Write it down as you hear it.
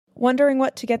Wondering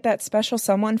what to get that special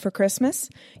someone for Christmas?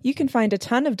 You can find a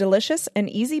ton of delicious and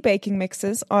easy baking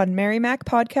mixes on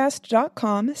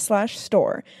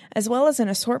marymacpodcast.com/store, as well as an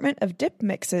assortment of dip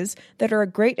mixes that are a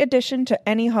great addition to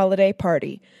any holiday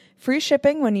party. Free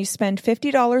shipping when you spend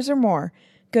 $50 or more.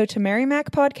 Go to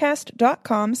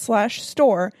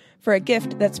marymacpodcast.com/store for a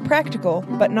gift that's practical,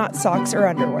 but not socks or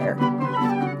underwear.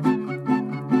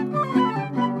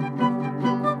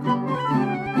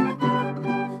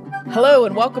 Hello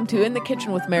and welcome to In the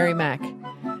Kitchen with Mary Mac.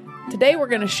 Today we're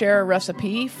going to share a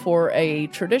recipe for a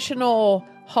traditional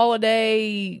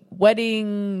holiday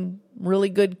wedding really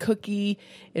good cookie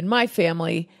in my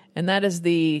family, and that is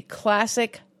the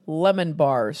classic lemon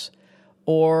bars,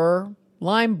 or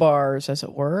lime bars as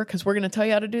it were, because we're going to tell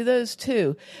you how to do those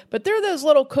too. But they're those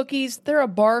little cookies. They're a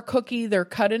bar cookie. They're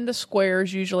cut into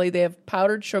squares. Usually they have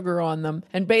powdered sugar on them.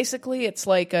 And basically it's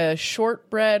like a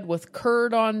shortbread with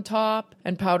curd on top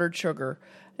and powdered sugar.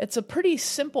 It's a pretty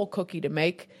simple cookie to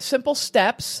make. Simple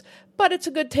steps, but it's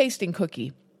a good tasting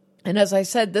cookie. And as I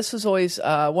said, this was always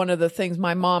one of the things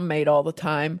my mom made all the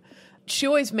time. She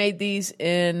always made these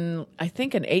in, I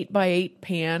think, an 8x8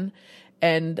 pan.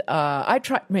 And I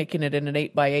tried making it in an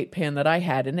 8x8 pan that I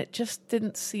had, and it just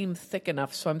didn't seem thick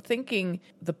enough. So I'm thinking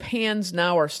the pans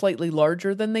now are slightly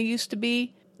larger than they used to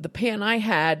be. The pan I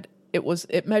had,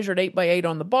 it measured 8x8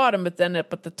 on the bottom, but then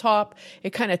up at the top, it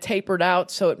kind of tapered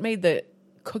out, so it made the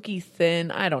cookie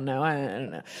thin. I don't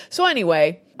know. So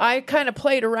anyway, I kind of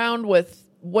played around with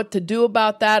what to do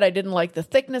about that. I didn't like the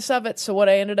thickness of it, so what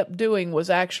I ended up doing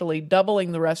was actually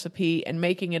doubling the recipe and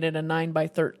making it in a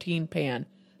 9x13 pan.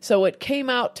 So it came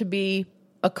out to be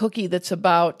a cookie that's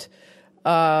about,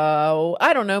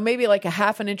 maybe like a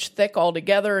half an inch thick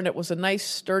altogether. And it was a nice,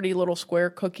 sturdy little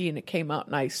square cookie, and it came out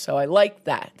nice. So I liked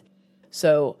that.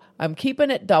 So I'm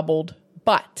keeping it doubled.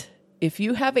 But if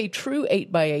you have a true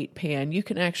 8x8 pan, you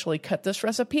can actually cut this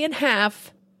recipe in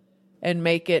half and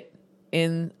make it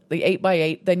in the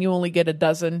 8x8. Then you only get a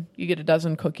dozen. You get a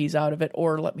dozen cookies out of it.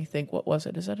 Or let me think, what was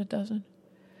it? Is that a dozen?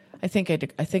 I think I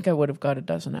would have got a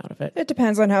dozen out of it. It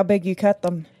depends on how big you cut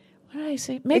them. What did I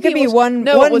say? Maybe it could be one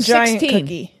giant 16.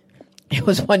 cookie. It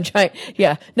was one giant.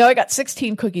 Yeah. No, I got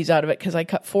 16 cookies out of it because I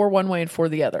cut 4 one way and 4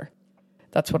 the other.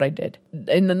 That's what I did.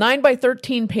 In the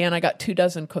 9x13 pan, I got 2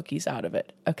 dozen cookies out of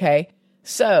it. Okay.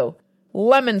 So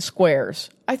lemon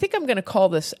squares. I think I'm going to call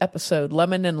this episode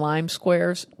Lemon and Lime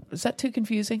Squares. Is that too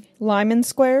confusing? Lime and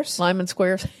squares? Lime and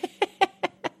squares.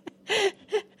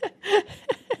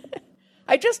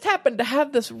 I just happened to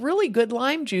have this really good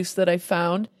lime juice that I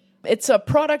found. It's a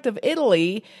product of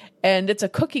Italy, and it's a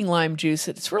cooking lime juice.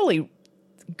 It's really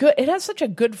good. It has such a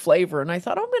good flavor, and I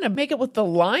thought, I'm going to make it with the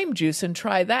lime juice and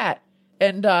try that.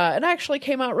 And it actually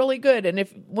came out really good. And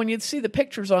when you see the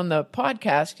pictures on the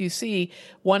podcast, you see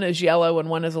one is yellow and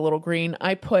one is a little green.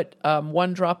 I put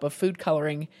 1 drop of food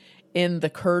coloring in the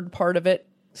curd part of it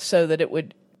so that it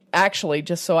would actually,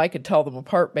 just so I could tell them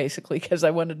apart, basically, because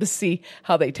I wanted to see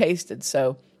how they tasted.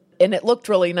 So, and it looked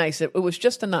really nice. It was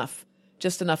just enough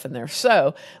in there.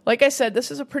 So, like I said,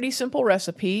 this is a pretty simple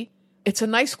recipe. It's a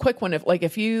nice quick one.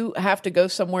 If you have to go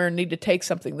somewhere and need to take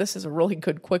something, this is a really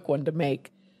good quick one to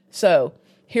make. So,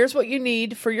 here's what you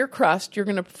need for your crust. You're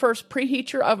going to first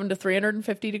preheat your oven to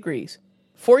 350 degrees.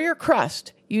 For your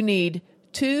crust, you need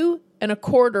 2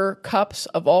 1/4 cups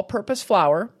of all-purpose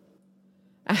flour,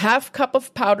 a half cup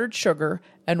of powdered sugar,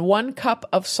 and 1 cup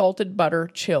of salted butter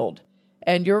chilled.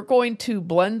 And you're going to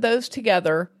blend those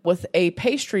together with a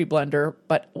pastry blender.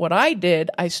 But what I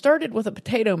did, I started with a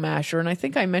potato masher, and I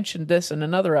think I mentioned this in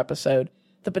another episode.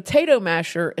 The potato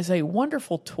masher is a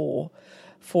wonderful tool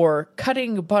for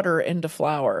cutting butter into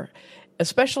flour,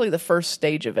 especially the first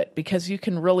stage of it, because you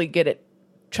can really get it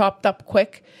chopped up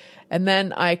quick. And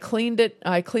then I cleaned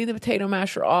the potato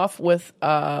masher off with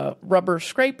a rubber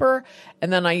scraper,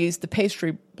 and then I used the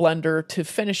pastry blender to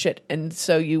finish it. And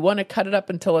so you want to cut it up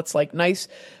until it's like nice,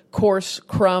 coarse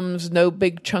crumbs, no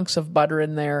big chunks of butter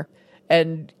in there.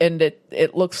 And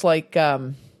it looks like,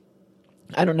 kind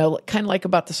of like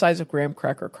about the size of graham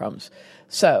cracker crumbs.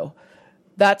 So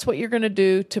that's what you're going to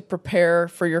do to prepare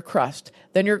for your crust.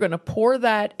 Then you're going to pour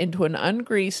that into an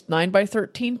ungreased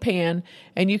 9x13 pan,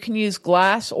 and you can use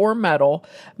glass or metal.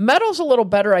 Metal's a little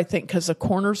better, I think, because the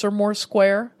corners are more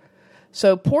square.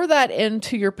 So pour that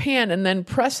into your pan and then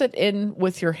press it in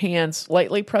with your hands,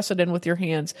 lightly press it in with your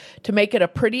hands to make it a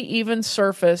pretty even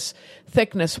surface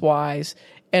thickness-wise.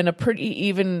 and a pretty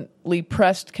evenly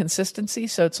pressed consistency.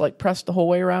 So it's like pressed the whole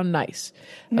way around. Nice.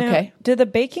 Now, okay. Do the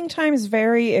baking times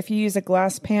vary if you use a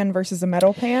glass pan versus a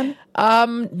metal pan?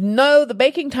 No, the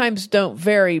baking times don't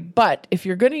vary, but if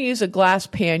you're going to use a glass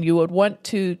pan, you would want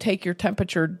to take your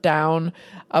temperature down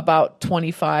about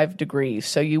 25 degrees.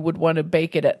 So you would want to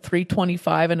bake it at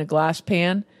 325 in a glass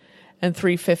pan and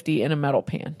 350 in a metal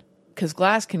pan, because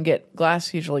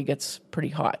glass usually gets pretty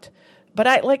hot.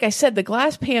 But like I said, the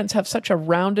glass pans have such a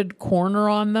rounded corner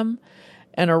on them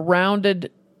and a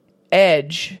rounded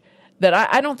edge that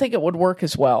I don't think it would work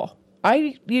as well.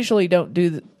 I usually don't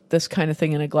do this kind of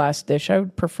thing in a glass dish. I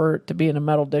would prefer it to be in a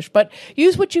metal dish, but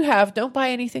use what you have. Don't buy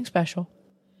anything special.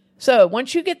 So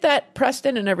once you get that pressed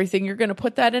in and everything, you're going to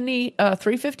put that in the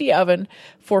 350 oven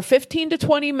for 15 to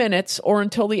 20 minutes, or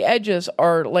until the edges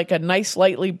are like a nice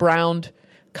lightly browned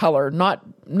color,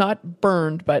 not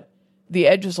burned, but the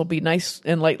edges will be nice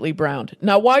and lightly browned.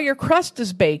 Now, while your crust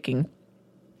is baking,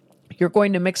 you're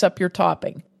going to mix up your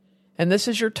topping. And this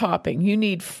is your topping. You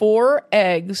need 4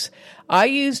 eggs. I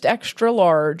used extra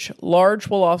large. Large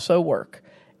will also work.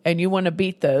 And you want to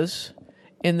beat those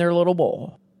in their little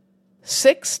bowl.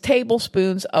 6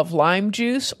 tablespoons of lime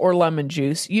juice or lemon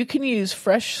juice. You can use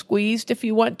fresh squeezed if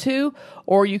you want to,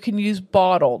 or you can use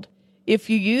bottled. If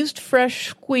you used fresh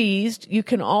squeezed, you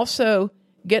can also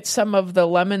get some of the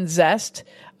lemon zest,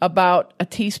 about a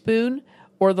teaspoon,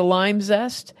 or the lime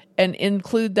zest, and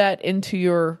include that into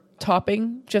your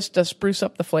topping just to spruce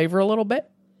up the flavor a little bit.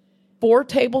 4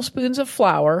 tablespoons of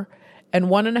flour and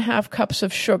 1.5 cups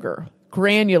of sugar,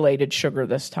 granulated sugar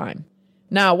this time.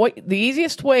 Now, the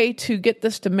easiest way to get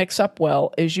this to mix up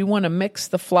well is you want to mix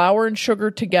the flour and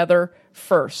sugar together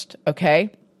first,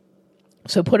 okay?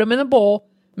 So put them in a bowl,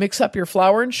 mix up your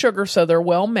flour and sugar so they're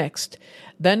well mixed.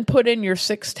 Then put in your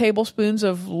 6 tablespoons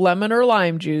of lemon or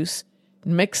lime juice,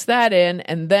 mix that in,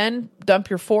 and then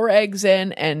dump your 4 eggs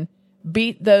in and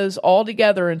beat those all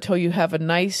together until you have a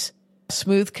nice,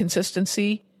 smooth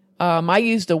consistency. I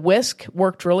used a whisk,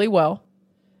 worked really well.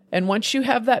 And once you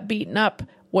have that beaten up,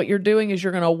 what you're doing is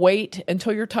you're going to wait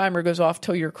until your timer goes off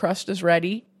till your crust is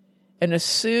ready. And as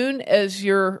soon as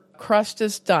your crust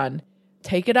is done,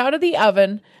 take it out of the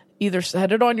oven, either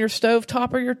set it on your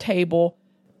stovetop or your table,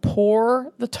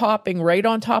 pour the topping right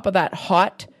on top of that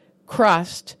hot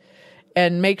crust,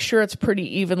 and make sure it's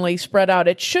pretty evenly spread out.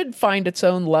 It should find its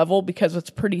own level because it's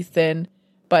pretty thin,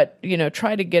 but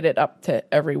try to get it up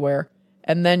to everywhere.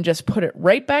 And then just put it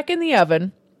right back in the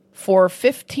oven for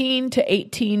 15 to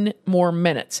 18 more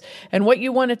minutes. And what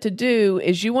you want it to do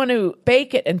is you want to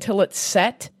bake it until it's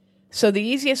set. So the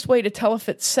easiest way to tell if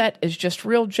it's set is just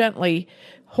real gently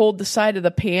hold the side of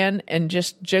the pan and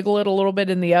just jiggle it a little bit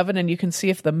in the oven, and you can see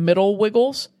if the middle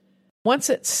wiggles. Once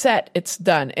it's set, it's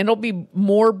done. And it'll be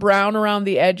more brown around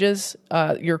the edges.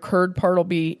 Your curd part will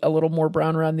be a little more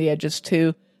brown around the edges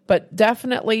too. But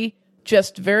definitely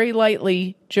just very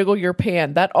lightly jiggle your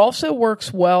pan. That also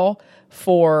works well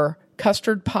for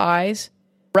custard pies.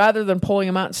 Rather than pulling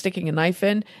them out and sticking a knife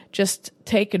in, just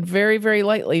take and very, very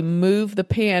lightly move the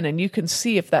pan, and you can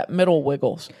see if that middle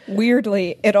wiggles.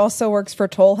 Weirdly, it also works for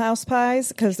Toll House pies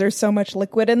because there's so much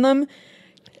liquid in them,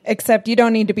 except you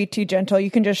don't need to be too gentle. You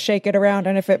can just shake it around,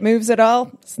 and if it moves at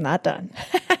all, it's not done.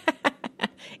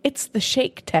 It's the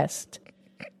shake test.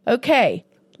 Okay,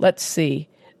 let's see.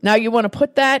 Now you want to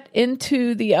put that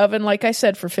into the oven, like I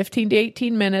said, for 15 to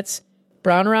 18 minutes,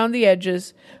 brown around the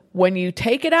edges. When you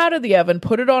take it out of the oven,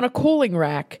 put it on a cooling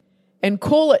rack and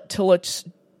cool it till it's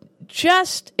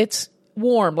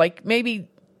warm, like maybe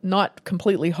not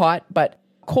completely hot, but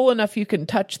cool enough you can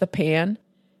touch the pan.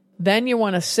 Then you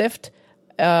want to sift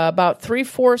about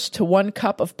 3/4 to 1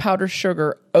 cup of powdered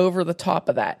sugar over the top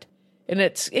of that. And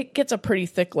it gets a pretty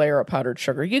thick layer of powdered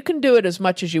sugar. You can do it as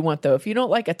much as you want, though. If you don't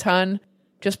like a ton,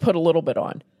 just put a little bit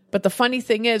on. But the funny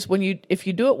thing is, if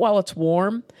you do it while it's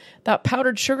warm, that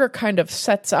powdered sugar kind of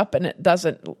sets up and it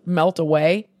doesn't melt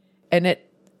away, and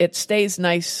it stays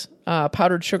nice,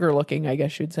 powdered sugar looking, I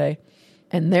guess you'd say.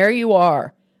 And there you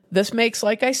are. This makes,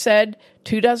 like I said,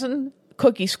 2 dozen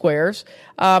cookie squares.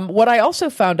 What I also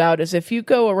found out is if you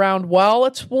go around while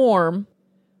it's warm,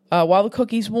 while the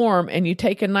cookie's warm, and you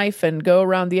take a knife and go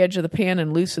around the edge of the pan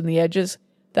and loosen the edges,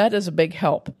 that is a big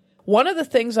help. One of the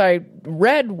things I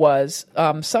read was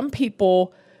some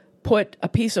people put a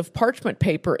piece of parchment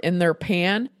paper in their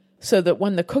pan so that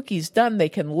when the cookie's done, they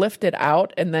can lift it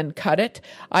out and then cut it.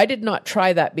 I did not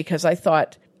try that because I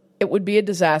thought it would be a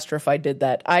disaster if I did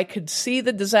that. I could see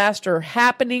the disaster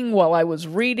happening while I was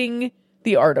reading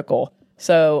the article.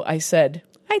 So I said,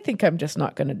 I think I'm just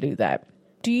not going to do that.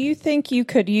 Do you think you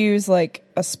could use like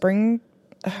a spring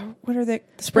what are they?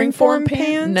 Springform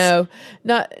pans? No,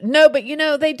 but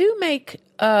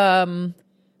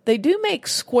they do make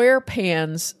square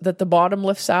pans that the bottom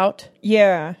lifts out.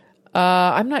 Yeah.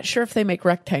 I'm not sure if they make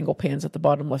rectangle pans that the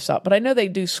bottom lifts out, but I know they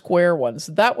do square ones.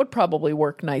 That would probably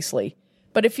work nicely.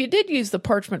 But if you did use the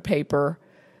parchment paper,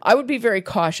 I would be very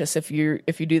cautious if you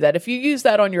do that. If you use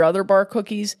that on your other bar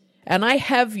cookies, and I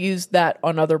have used that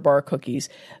on other bar cookies,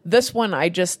 this one I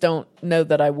just don't know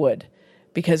that I would,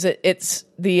 because it's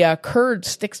the curd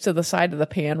sticks to the side of the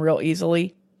pan real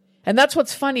easily. And that's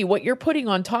what's funny. What you're putting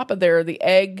on top of there, the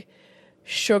egg,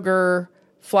 sugar,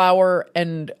 flour,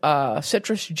 and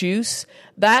citrus juice,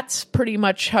 that's pretty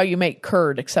much how you make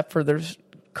curd, except for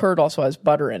curd also has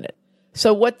butter in it.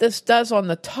 So what this does on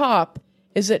the top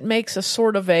is it makes a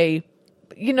sort of a,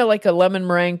 like a lemon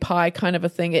meringue pie kind of a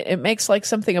thing. It makes like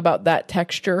something about that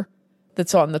texture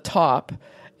that's on the top,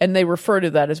 and they refer to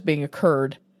that as being a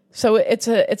curd. So it's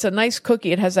a nice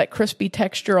cookie. It has that crispy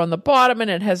texture on the bottom, and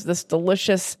it has this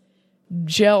delicious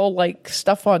gel-like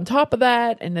stuff on top of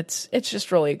that, and it's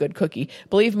just really a good cookie.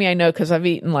 Believe me, I know, because I've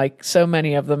eaten like so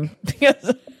many of them.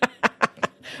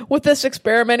 With this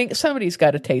experimenting, somebody's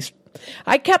got to taste.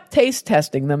 I kept taste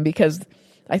testing them because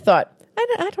I thought,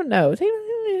 I don't know.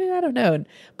 I don't know. And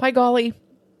by golly,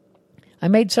 I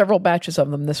made several batches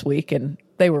of them this week, and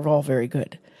they were all very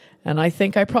good. And I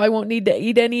think I probably won't need to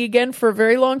eat any again for a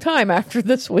very long time after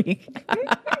this week.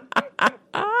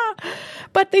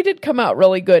 But they did come out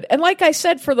really good. And like I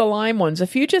said for the lime ones,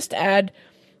 if you just add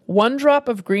 1 drop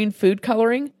of green food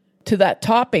coloring to that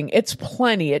topping, it's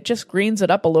plenty. It just greens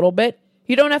it up a little bit.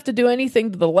 You don't have to do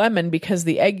anything to the lemon because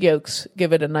the egg yolks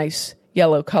give it a nice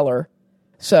yellow color.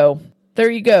 So there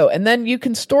you go. And then you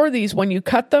can store these when you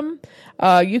cut them.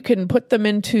 You can put them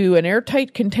into an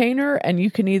airtight container, and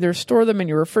you can either store them in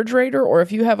your refrigerator, or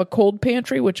if you have a cold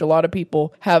pantry, which a lot of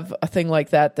people have a thing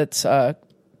like that, that's a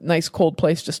nice cold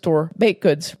place to store baked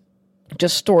goods,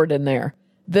 just store it in there.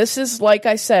 This is, like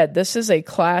I said, this is a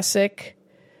classic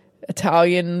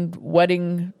Italian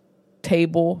wedding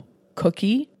table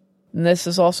cookie. And this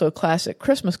is also a classic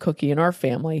Christmas cookie in our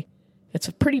family. It's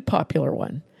a pretty popular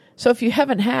one. So if you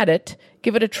haven't had it,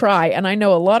 give it a try. And I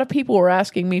know a lot of people were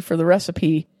asking me for the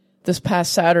recipe this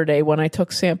past Saturday when I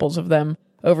took samples of them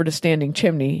over to Standing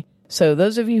Chimney. So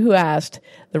those of you who asked,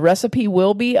 the recipe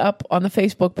will be up on the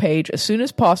Facebook page as soon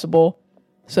as possible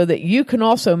so that you can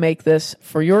also make this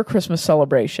for your Christmas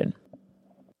celebration.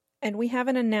 And we have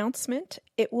an announcement.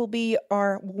 It will be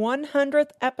our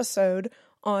 100th episode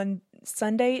on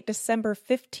Sunday, December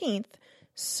 15th.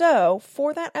 So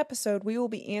for that episode, we will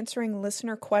be answering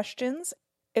listener questions.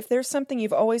 If there's something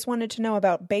you've always wanted to know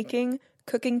about baking,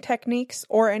 cooking techniques,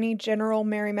 or any general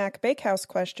Mary Mac Bakehouse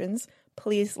questions,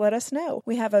 please let us know.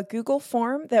 We have a Google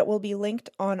form that will be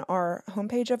linked on our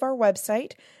homepage of our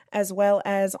website, as well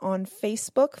as on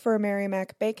Facebook for Mary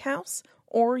Mac Bakehouse,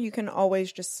 or you can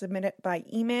always just submit it by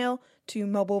email to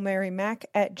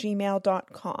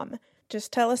mobilemarymac@gmail.com.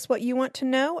 Just tell us what you want to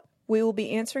know. We will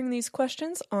be answering these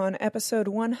questions on episode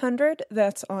 100.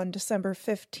 That's on December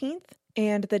 15th.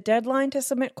 And the deadline to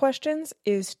submit questions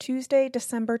is Tuesday,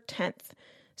 December 10th.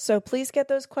 So please get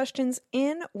those questions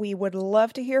in. We would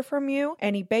love to hear from you.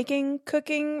 Any baking,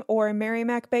 cooking, or Mary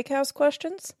Mac Bakehouse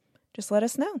questions, just let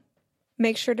us know.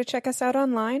 Make sure to check us out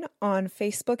online on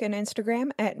Facebook and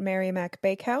Instagram at Mary Mac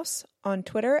Bakehouse, on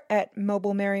Twitter at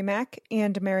Mobile Mary Mac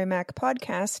and Mary Mac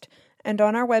Podcast, and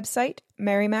on our website,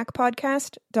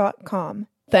 marymacpodcast.com.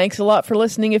 Thanks a lot for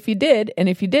listening if you did, and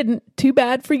if you didn't, too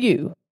bad for you.